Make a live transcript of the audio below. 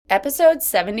Episode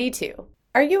 72.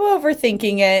 Are you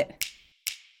overthinking it?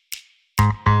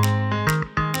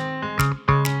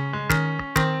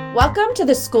 Welcome to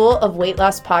the School of Weight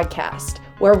Loss podcast,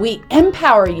 where we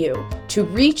empower you to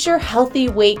reach your healthy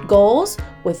weight goals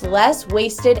with less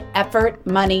wasted effort,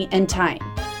 money, and time.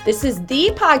 This is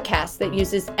the podcast that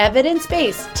uses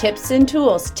evidence-based tips and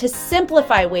tools to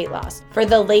simplify weight loss for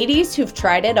the ladies who've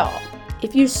tried it all.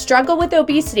 If you struggle with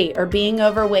obesity or being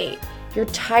overweight, you're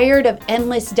tired of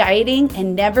endless dieting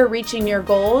and never reaching your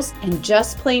goals, and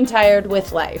just plain tired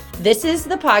with life, this is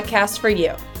the podcast for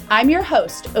you. I'm your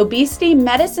host, obesity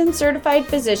medicine certified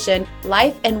physician,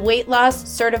 life and weight loss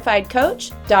certified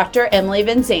coach, Dr. Emily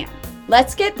Van Zandt.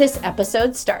 Let's get this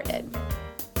episode started.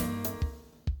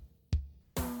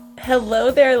 Hello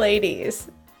there,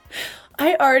 ladies.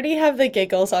 I already have the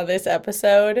giggles on this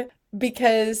episode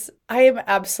because I am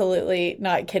absolutely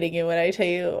not kidding you when I tell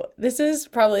you this is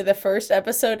probably the first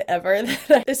episode ever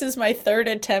this is my third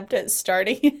attempt at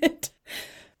starting it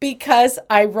because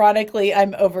ironically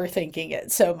I'm overthinking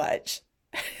it so much.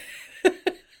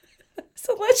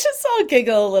 So let's just all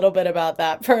giggle a little bit about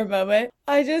that for a moment.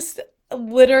 I just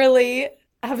literally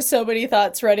have so many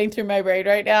thoughts running through my brain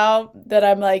right now that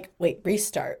I'm like, wait,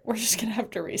 restart. We're just going to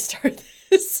have to restart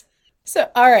this. So,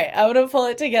 all right, I'm going to pull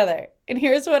it together. And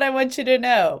here's what I want you to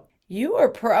know. You are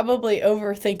probably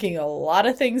overthinking a lot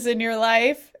of things in your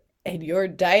life, and your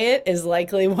diet is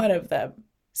likely one of them.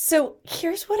 So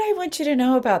here's what I want you to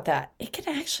know about that. It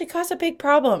can actually cause a big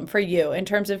problem for you in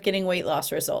terms of getting weight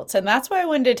loss results. And that's why I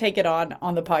wanted to take it on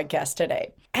the podcast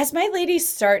today. As my ladies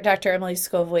start Dr. Emily's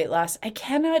School of Weight Loss, I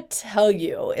cannot tell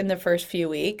you in the first few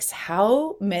weeks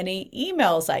how many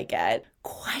emails I get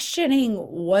questioning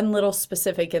one little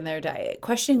specific in their diet,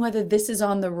 questioning whether this is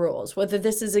on the rules, whether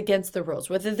this is against the rules,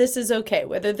 whether this is okay,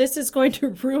 whether this is going to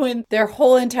ruin their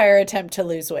whole entire attempt to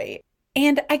lose weight.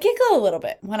 And I giggle a little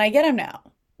bit when I get them now,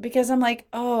 because I'm like,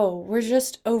 oh, we're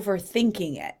just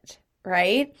overthinking it,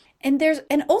 right? And there's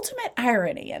an ultimate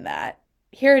irony in that.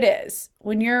 Here it is.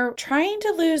 When you're trying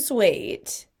to lose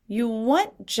weight, you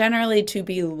want generally to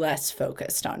be less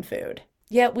focused on food.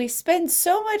 Yet we spend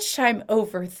so much time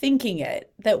overthinking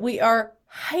it that we are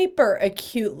hyper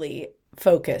acutely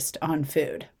focused on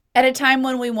food at a time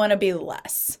when we want to be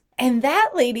less. And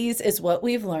that, ladies, is what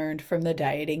we've learned from the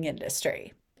dieting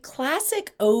industry.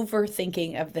 Classic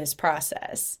overthinking of this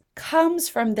process comes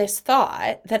from this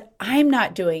thought that I'm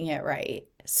not doing it right,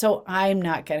 so I'm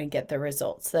not going to get the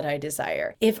results that I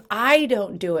desire. If I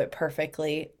don't do it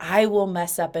perfectly, I will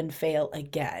mess up and fail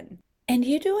again. And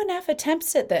you do enough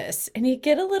attempts at this and you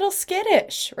get a little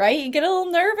skittish, right? You get a little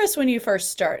nervous when you first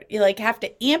start. You have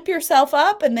to amp yourself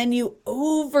up, and then you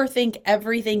overthink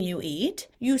everything you eat.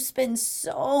 You spend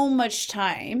so much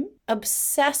time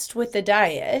obsessed with the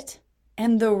diet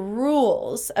and the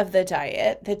rules of the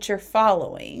diet that you're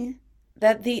following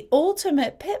that the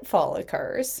ultimate pitfall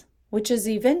occurs, which is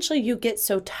eventually you get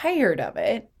so tired of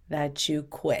it that you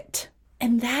quit.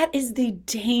 And that is the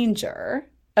danger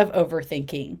of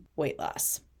overthinking weight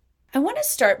loss. I want to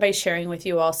start by sharing with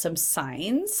you all some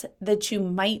signs that you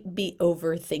might be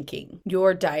overthinking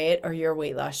your diet or your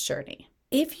weight loss journey.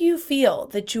 If you feel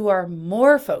that you are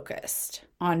more focused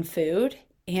on food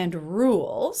and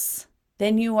rules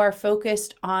than you are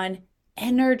focused on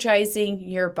energizing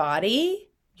your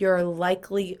body, you're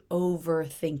likely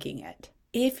overthinking it.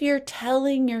 If you're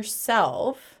telling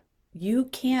yourself you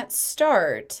can't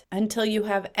start until you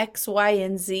have X, Y,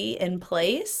 and Z in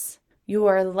place, you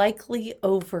are likely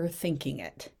overthinking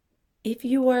it. If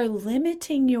you are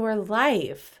limiting your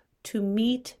life to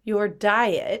meet your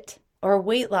diet or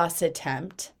weight loss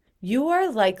attempt, you are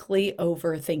likely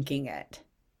overthinking it.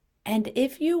 And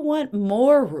if you want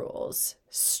more rules,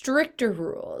 stricter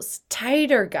rules,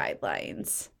 tighter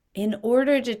guidelines, in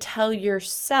order to tell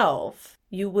yourself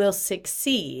you will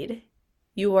succeed,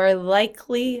 you are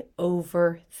likely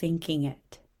overthinking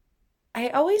it. I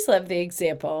always love the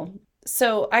example.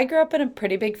 So I grew up in a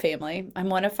pretty big family. I'm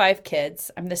one of 5 kids.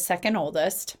 I'm the second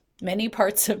oldest. Many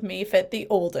parts of me fit the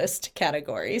oldest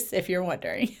categories, if you're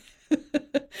wondering.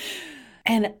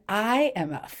 And I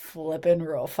am a flippin'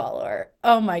 rule follower.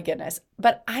 Oh my goodness.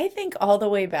 But I think all the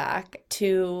way back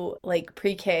to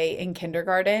pre-K and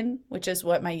kindergarten, which is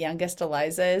what my youngest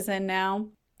Eliza is in now.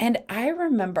 And I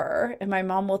remember, and my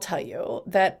mom will tell you,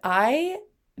 that I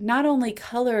not only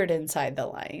colored inside the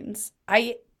lines,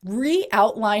 I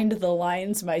re-outlined the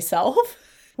lines myself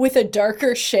with a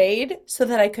darker shade so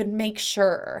that I could make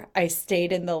sure I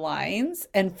stayed in the lines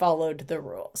and followed the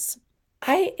rules.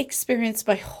 I experienced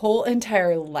my whole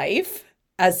entire life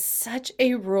as such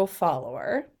a rule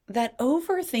follower that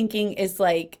overthinking is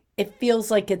it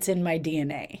feels like it's in my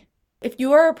DNA. If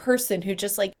you are a person who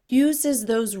just like uses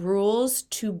those rules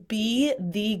to be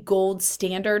the gold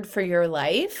standard for your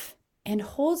life and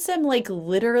holds them like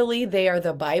literally they are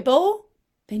the Bible,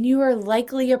 then you are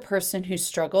likely a person who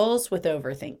struggles with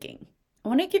overthinking. I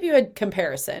want to give you a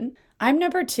comparison. I'm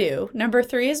number two. Number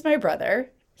three is my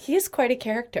brother. He is quite a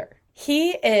character.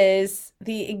 He is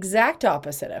the exact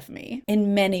opposite of me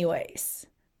in many ways.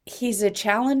 He's a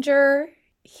challenger,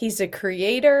 he's a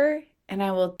creator, and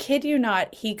I will kid you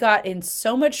not, he got in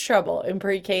so much trouble in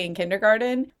pre-K and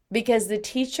kindergarten because the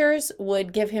teachers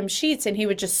would give him sheets and he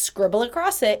would just scribble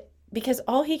across it because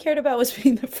all he cared about was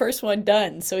being the first one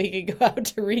done so he could go out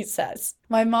to recess.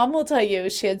 My mom will tell you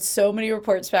she had so many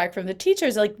reports back from the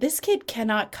teachers like, this kid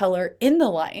cannot color in the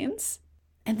lines.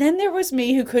 And then there was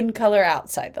me who couldn't color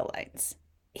outside the lines.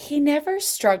 He never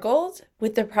struggled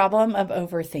with the problem of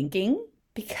overthinking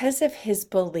because of his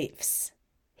beliefs.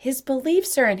 His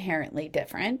beliefs are inherently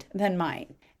different than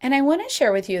mine. And I want to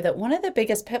share with you that one of the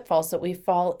biggest pitfalls that we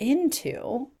fall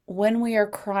into when we are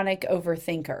chronic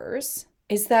overthinkers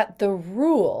is that the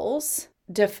rules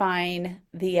define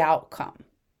the outcome.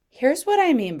 Here's what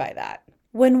I mean by that.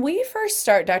 When we first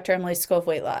start Dr. Emily's School of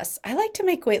Weight Loss, I like to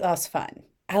make weight loss fun.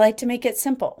 I like to make it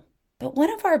simple. But one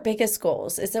of our biggest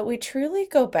goals is that we truly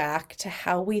go back to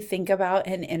how we think about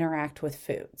and interact with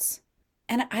foods.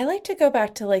 And I like to go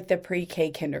back to like the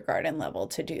pre-K kindergarten level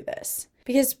to do this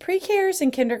because pre-Kers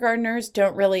and kindergartners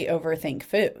don't really overthink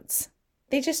foods.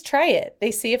 They just try it.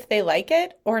 They see if they like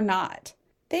it or not.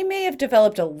 They may have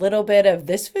developed a little bit of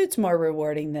this food's more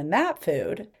rewarding than that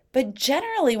food, but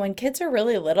generally when kids are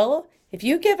really little, if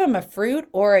you give them a fruit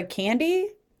or a candy,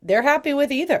 they're happy with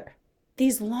either.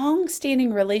 These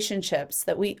long-standing relationships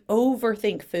that we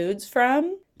overthink foods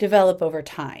from develop over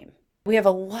time. We have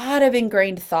a lot of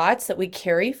ingrained thoughts that we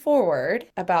carry forward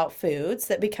about foods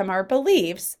that become our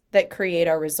beliefs that create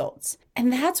our results.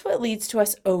 And that's what leads to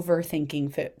us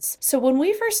overthinking foods. So when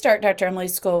we first start Dr.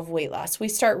 Emily's School of Weight Loss, we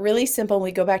start really simple and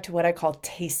we go back to what I call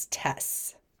taste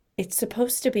tests. It's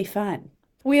supposed to be fun.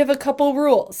 We have a couple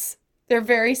rules. They're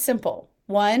very simple.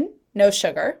 One, no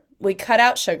sugar. We cut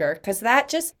out sugar because that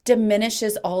just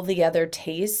diminishes all the other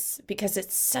tastes because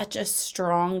it's such a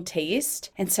strong taste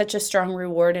and such a strong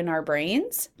reward in our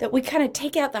brains that we kind of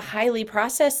take out the highly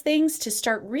processed things to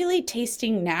start really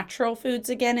tasting natural foods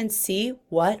again and see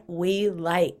what we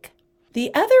like.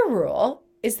 The other rule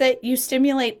is that you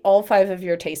stimulate all 5 of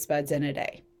your taste buds in a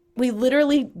day. We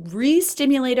literally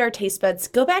re-stimulate our taste buds,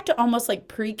 go back to almost like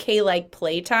pre-K-like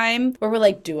playtime where we're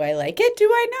like, do I like it? Do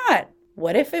I not?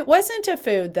 What if it wasn't a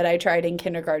food that I tried in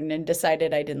kindergarten and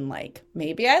decided I didn't like?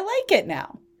 Maybe I like it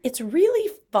now. It's really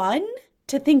fun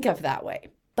to think of that way.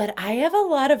 But I have a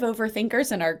lot of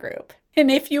overthinkers in our group.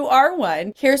 And if you are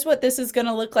one, here's what this is going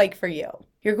to look like for you.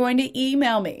 You're going to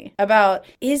email me about,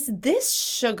 is this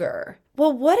sugar?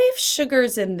 Well, what if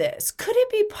sugar's in this? Could it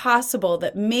be possible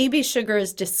that maybe sugar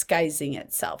is disguising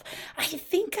itself? I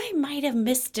think I might have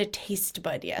missed a taste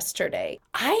bud yesterday.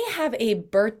 I have a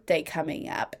birthday coming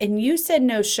up and you said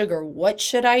no sugar. What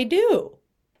should I do?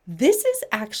 This is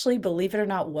actually, believe it or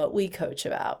not, what we coach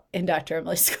about in Dr.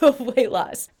 Emily's School of Weight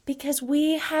Loss because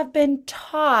we have been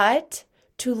taught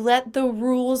to let the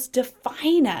rules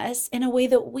define us in a way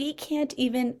that we can't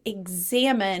even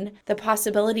examine the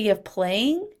possibility of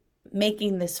playing,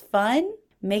 making this fun,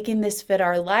 making this fit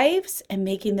our lives, and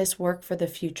making this work for the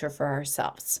future for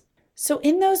ourselves. So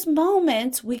in those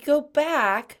moments, we go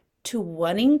back to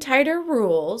wanting tighter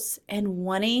rules and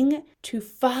wanting to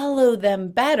follow them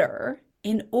better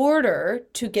in order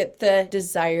to get the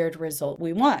desired result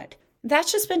we want.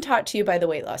 That's just been taught to you by the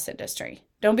weight loss industry.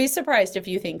 Don't be surprised if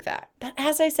you think that. But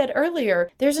as I said earlier,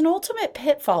 there's an ultimate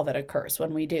pitfall that occurs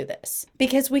when we do this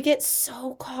because we get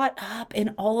so caught up in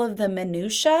all of the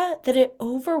minutia that it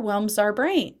overwhelms our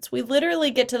brains. We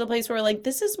literally get to the place where we're like,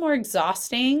 this is more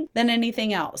exhausting than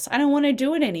anything else. I don't want to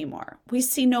do it anymore. We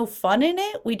see no fun in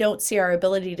it. We don't see our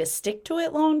ability to stick to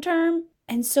it long term.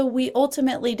 And so we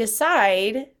ultimately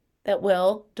decide that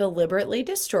we'll deliberately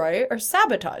destroy or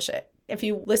sabotage it. If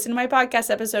you listen to my podcast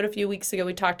episode a few weeks ago,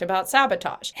 we talked about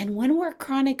sabotage. And when we're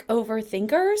chronic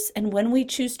overthinkers and when we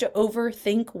choose to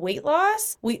overthink weight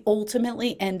loss, we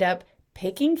ultimately end up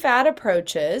picking fad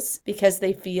approaches because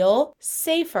they feel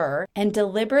safer and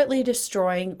deliberately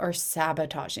destroying or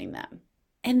sabotaging them.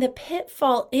 And the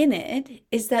pitfall in it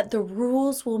is that the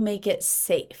rules will make it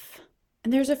safe.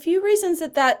 And there's a few reasons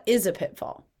that that is a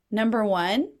pitfall. Number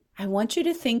one, I want you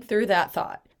to think through that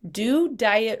thought. Do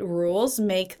diet rules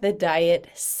make the diet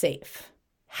safe?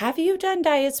 Have you done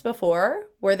diets before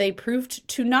where they proved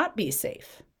to not be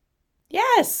safe?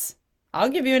 Yes. I'll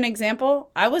give you an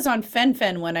example. I was on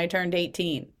fen when I turned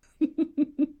 18.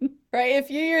 Right? A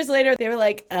few years later, they were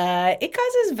like, it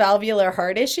causes valvular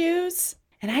heart issues.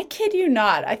 And I kid you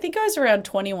not, I think I was around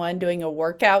 21 doing a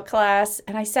workout class,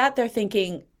 and I sat there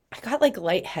thinking, I got like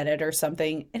lightheaded or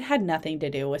something. It had nothing to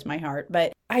do with my heart,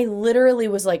 but I literally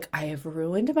was like, I have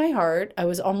ruined my heart. I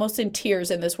was almost in tears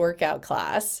in this workout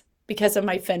class because of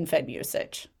my fen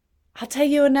usage. I'll tell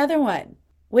you another one.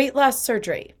 Weight loss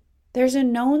surgery. There's a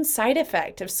known side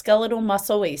effect of skeletal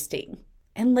muscle wasting.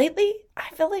 And lately, I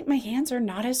feel like my hands are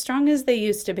not as strong as they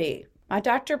used to be. My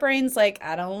doctor brain's like,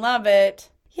 I don't love it.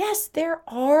 Yes, there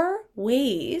are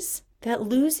ways that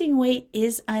losing weight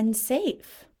is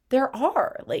unsafe. There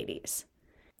are, ladies.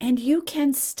 And you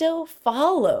can still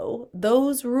follow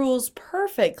those rules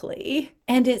perfectly,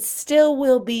 and it still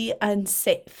will be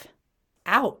unsafe.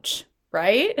 Ouch,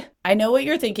 right? I know what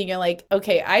you're thinking. You're like,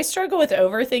 okay, I struggle with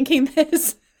overthinking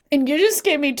this. And you just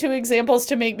gave me two examples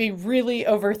to make me really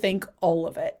overthink all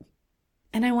of it.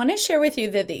 And I want to share with you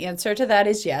that the answer to that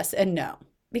is yes and no.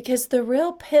 Because the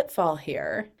real pitfall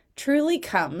here truly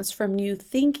comes from you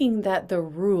thinking that the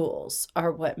rules are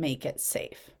what make it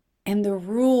safe. And the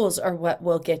rules are what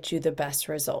will get you the best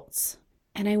results.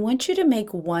 And I want you to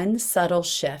make one subtle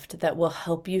shift that will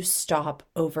help you stop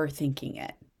overthinking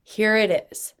it. Here it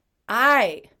is.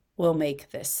 I will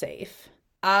make this safe.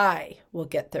 I will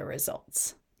get the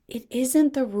results. It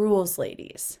isn't the rules,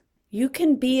 ladies. You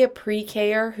can be a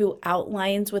pre-Ker who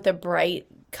outlines with a bright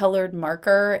colored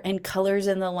marker and colors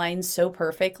in the lines so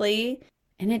perfectly.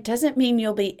 And it doesn't mean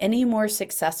you'll be any more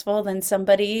successful than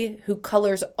somebody who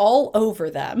colors all over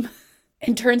them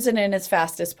and turns it in as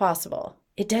fast as possible.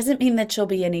 It doesn't mean that you'll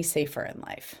be any safer in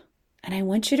life. And I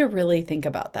want you to really think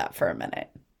about that for a minute,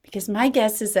 because my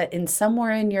guess is that in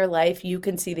somewhere in your life, you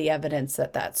can see the evidence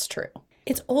that that's true.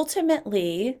 It's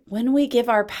ultimately when we give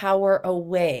our power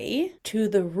away to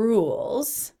the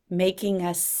rules making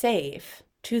us safe,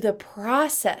 to the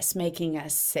process making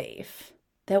us safe,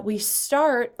 that we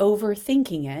start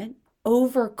overthinking it,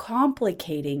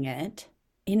 overcomplicating it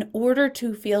in order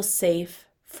to feel safe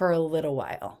for a little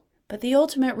while. But the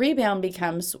ultimate rebound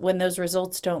becomes when those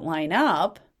results don't line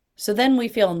up. So then we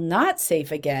feel not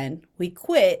safe again, we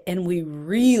quit, and we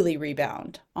really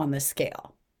rebound on the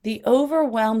scale. The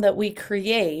overwhelm that we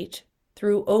create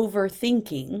through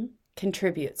overthinking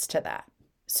contributes to that.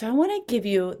 So I want to give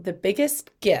you the biggest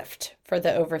gift for the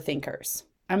overthinkers.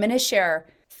 I'm going to share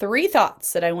 3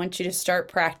 thoughts that I want you to start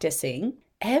practicing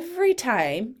every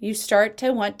time you start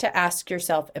to want to ask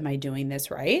yourself, am I doing this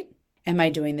right? Am I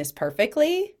doing this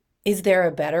perfectly? Is there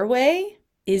a better way?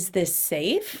 Is this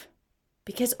safe?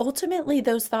 Because ultimately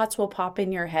those thoughts will pop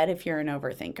in your head if you're an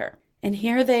overthinker. And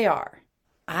here they are.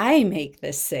 I make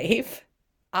this safe.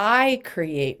 I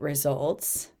create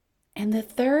results. And the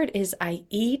third is I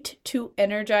eat to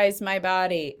energize my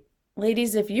body.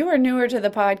 Ladies, if you are newer to the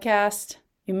podcast,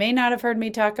 you may not have heard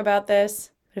me talk about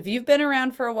this, but if you've been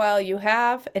around for a while, you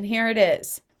have, and here it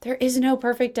is. There is no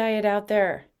perfect diet out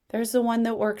there. There's the one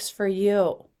that works for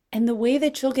you. And the way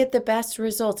that you'll get the best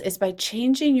results is by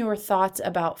changing your thoughts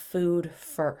about food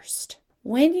first.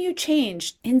 When you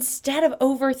change, instead of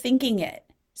overthinking it,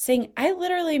 saying, I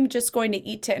literally am just going to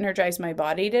eat to energize my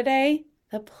body today,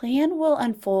 the plan will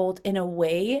unfold in a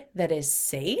way that is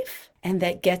safe and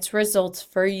that gets results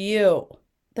for you.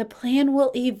 The plan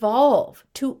will evolve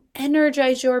to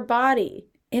energize your body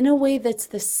in a way that's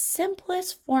the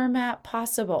simplest format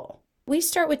possible. We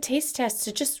start with taste tests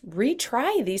to just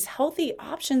retry these healthy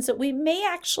options that we may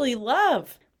actually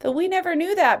love, but we never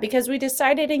knew that because we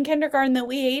decided in kindergarten that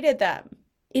we hated them.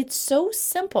 It's so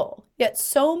simple, yet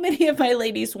so many of my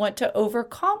ladies want to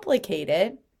overcomplicate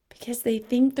it because they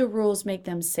think the rules make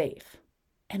them safe.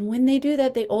 And when they do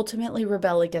that, they ultimately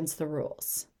rebel against the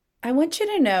rules. I want you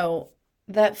to know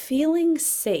that feeling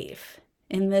safe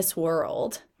in this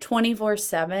world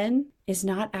 24/7 is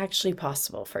not actually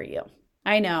possible for you.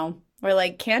 I know. We're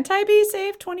like, can't I be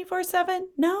safe 24/7?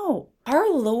 No. Our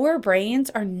lower brains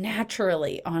are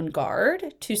naturally on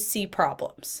guard to see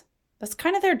problems. That's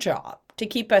kind of their job, to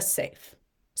keep us safe.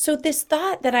 So this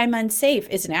thought that I'm unsafe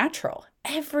is natural.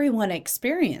 Everyone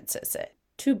experiences it.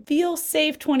 To feel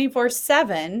safe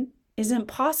 24/7 isn't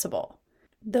possible.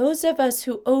 Those of us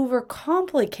who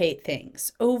overcomplicate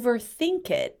things, overthink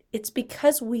it, it's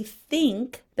because we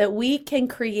think that we can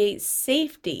create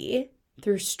safety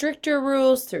through stricter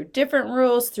rules, through different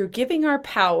rules, through giving our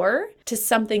power to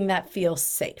something that feels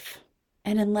safe.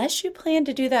 And unless you plan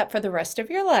to do that for the rest of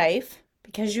your life,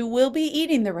 because you will be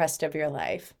eating the rest of your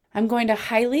life, I'm going to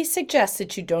highly suggest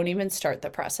that you don't even start the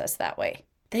process that way.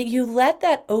 That you let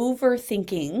that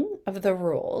overthinking of the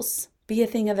rules be a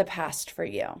thing of the past for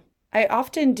you. I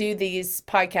often do these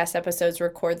podcast episodes,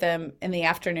 record them in the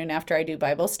afternoon after I do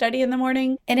Bible study in the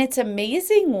morning. And it's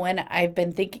amazing when I've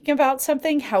been thinking about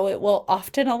something, how it will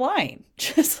often align,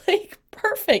 just like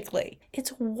perfectly.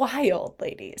 It's wild,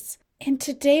 ladies. And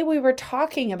today we were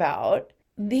talking about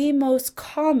the most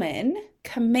common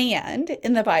command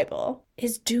in the Bible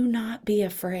is do not be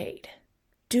afraid.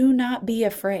 Do not be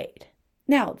afraid.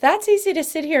 Now, that's easy to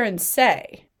sit here and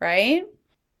say, right?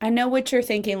 I know what you're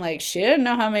thinking, like, she doesn't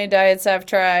know how many diets I've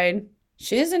tried.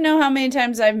 She doesn't know how many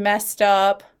times I've messed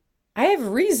up. I have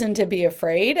reason to be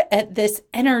afraid at this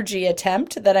energy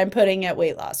attempt that I'm putting at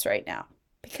weight loss right now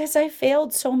because I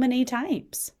failed so many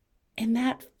times. And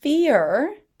that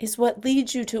fear is what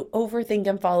leads you to overthink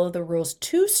and follow the rules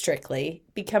too strictly,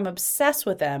 become obsessed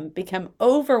with them, become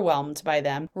overwhelmed by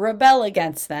them, rebel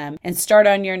against them, and start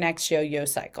on your next yo-yo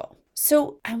cycle.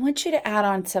 So I want you to add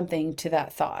on something to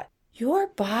that thought. Your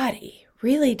body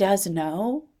really does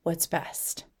know what's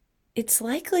best. It's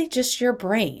likely just your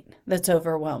brain that's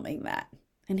overwhelming that.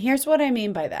 And here's what I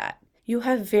mean by that. You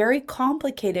have very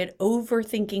complicated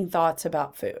overthinking thoughts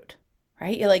about food.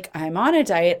 Right? You're like, I'm on a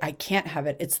diet. I can't have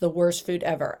it. It's the worst food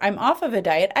ever. I'm off of a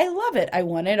diet. I love it. I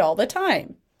want it all the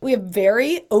time. We have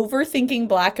very overthinking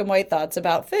black and white thoughts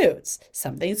about foods.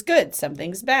 Something's good.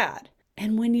 Something's bad.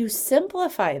 And when you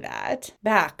simplify that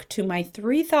back to my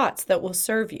 3 thoughts that will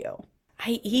serve you,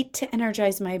 I eat to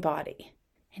energize my body.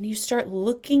 And you start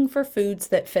looking for foods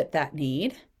that fit that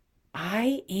need.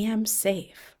 I am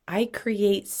safe. I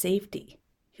create safety.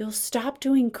 You'll stop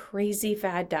doing crazy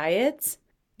fad diets.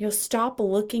 You'll stop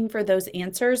looking for those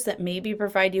answers that maybe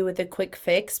provide you with a quick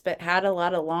fix, but had a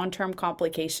lot of long-term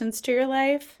complications to your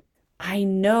life. I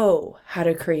know how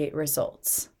to create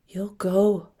results. You'll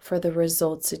go for the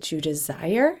results that you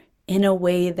desire in a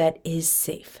way that is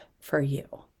safe for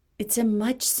you. It's a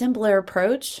much simpler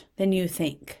approach than you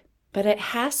think, but it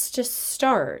has to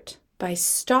start by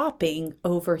stopping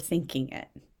overthinking it.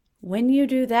 When you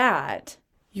do that,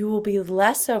 you will be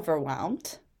less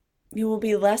overwhelmed. You will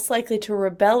be less likely to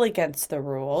rebel against the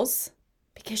rules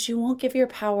because you won't give your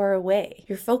power away.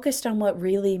 You're focused on what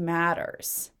really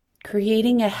matters,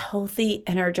 creating a healthy,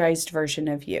 energized version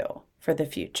of you for the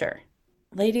future.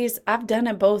 Ladies, I've done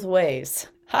it both ways.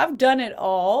 I've done it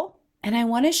all. And I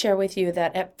want to share with you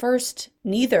that at first,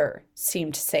 neither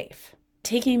seemed safe.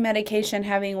 Taking medication,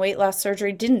 having weight loss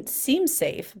surgery didn't seem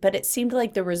safe, but it seemed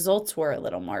like the results were a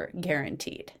little more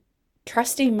guaranteed.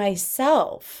 Trusting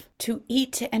myself to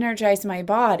eat to energize my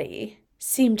body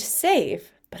seemed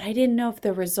safe, but I didn't know if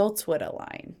the results would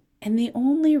align. And the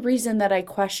only reason that I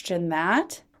questioned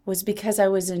that was because I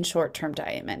was in short-term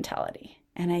diet mentality.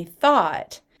 And I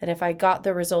thought that if I got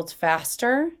the results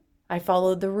faster, I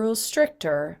followed the rules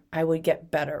stricter, I would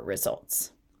get better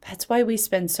results. That's why we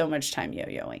spend so much time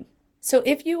yo-yoing. So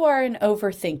if you are an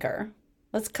overthinker,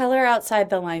 let's color outside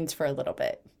the lines for a little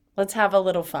bit. Let's have a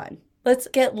little fun. Let's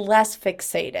get less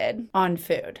fixated on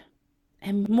food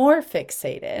and more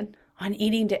fixated on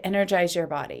eating to energize your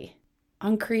body,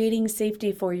 on creating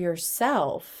safety for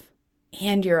yourself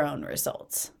and your own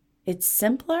results. It's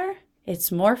simpler,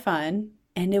 it's more fun,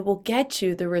 and it will get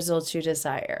you the results you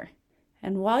desire.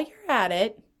 And while you're at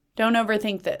it, don't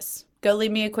overthink this. Go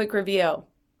leave me a quick review.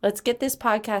 Let's get this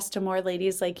podcast to more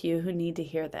ladies like you who need to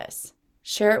hear this.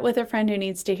 Share it with a friend who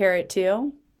needs to hear it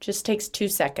too. Just takes 2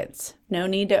 seconds. No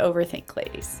need to overthink,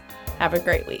 ladies. Have a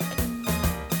great week.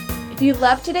 If you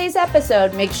loved today's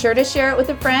episode, make sure to share it with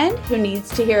a friend who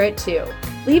needs to hear it too.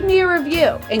 Leave me a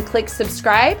review and click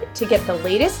subscribe to get the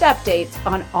latest updates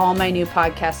on all my new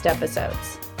podcast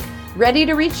episodes. Ready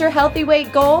to reach your healthy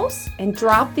weight goals and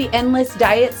drop the endless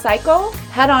diet cycle?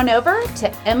 Head on over to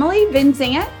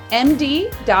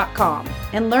emilyvinzantmd.com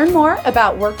and learn more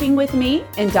about working with me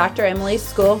in Dr. Emily's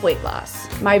School of Weight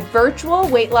Loss, my virtual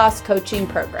weight loss coaching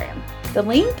program. The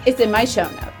link is in my show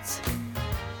notes.